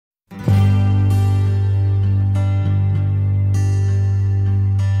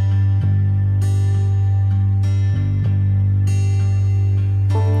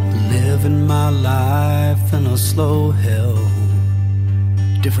my life in a slow hell.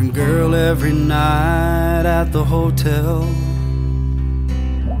 Different girl every night at the hotel.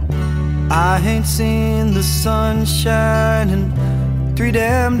 I ain't seen the sunshine in 3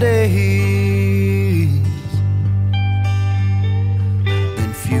 damn days.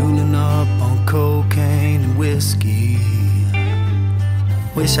 Been fueling up on cocaine and whiskey.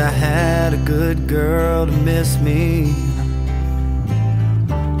 Wish I had a good girl to miss me.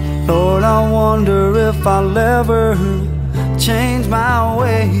 Lord, I wonder if I'll ever change my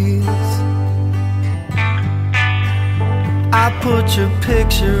ways. I put your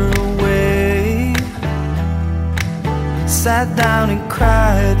picture away, sat down and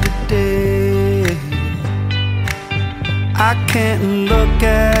cried today. I can't look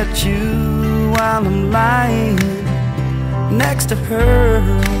at you while I'm lying next to her.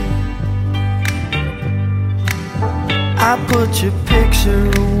 I put your picture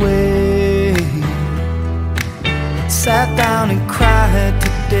away, sat down and cried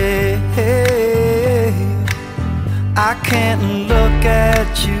today. I can't look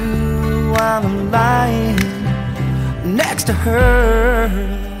at you while I'm lying next to her.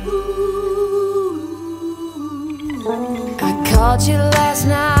 I called you last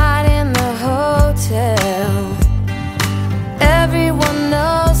night in the hotel. Everyone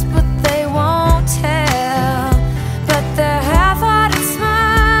knows but they won't tell. But their half-hearted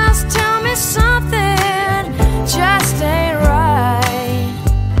smiles tell me something just ain't right.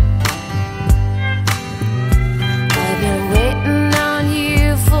 I've been waiting on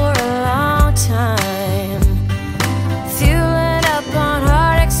you for a long time, fueling up on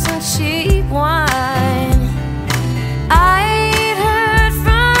heartaches and cheap wine. I ain't heard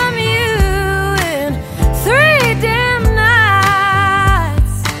from you in 3 damn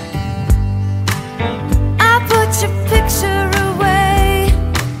nights. I put your picture away.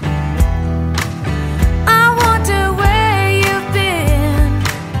 I wonder where you've been.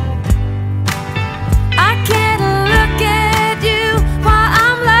 I can't look at you while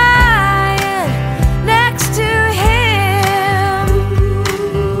I'm lying next to him.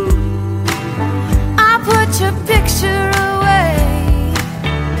 I put your picture away.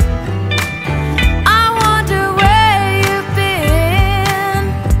 I wonder where you've been.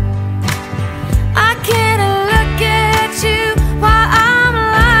 I can't look at you while I'm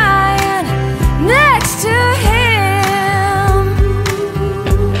lying next to him.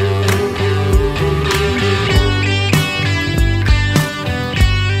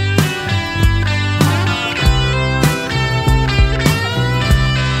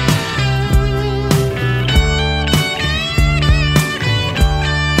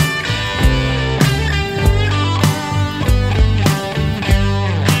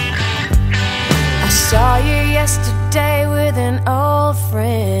 I saw you yesterday with an old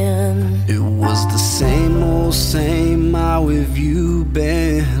friend. It was the same, how have you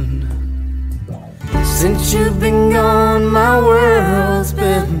been? Since you've been gone, my world's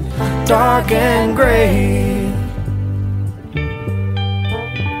been dark and gray.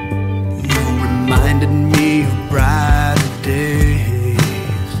 You reminded me of brighter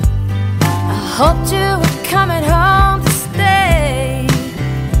days. I hoped you were coming home to stay.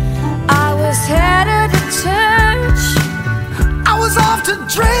 I was headed to church. I was off to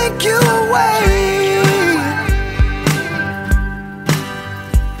drink you away.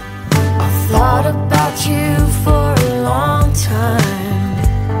 Thought about you for a long time.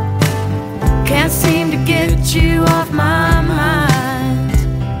 Can't seem to get you off my mind.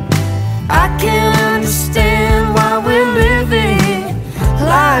 I can't understand why we're living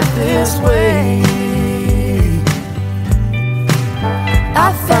life this way. I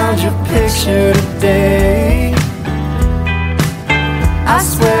found your picture today. I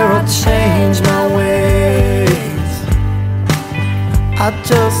swear I'll change my ways. I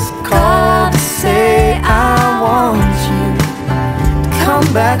just called to say I want you to come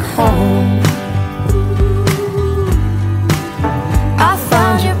back home. I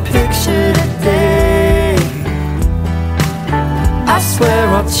found your picture today. I swear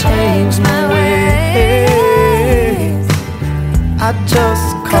I'll change my ways. I just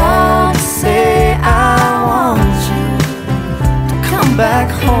called to say I want you to come back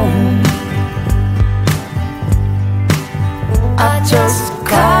home. I just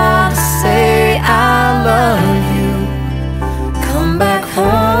called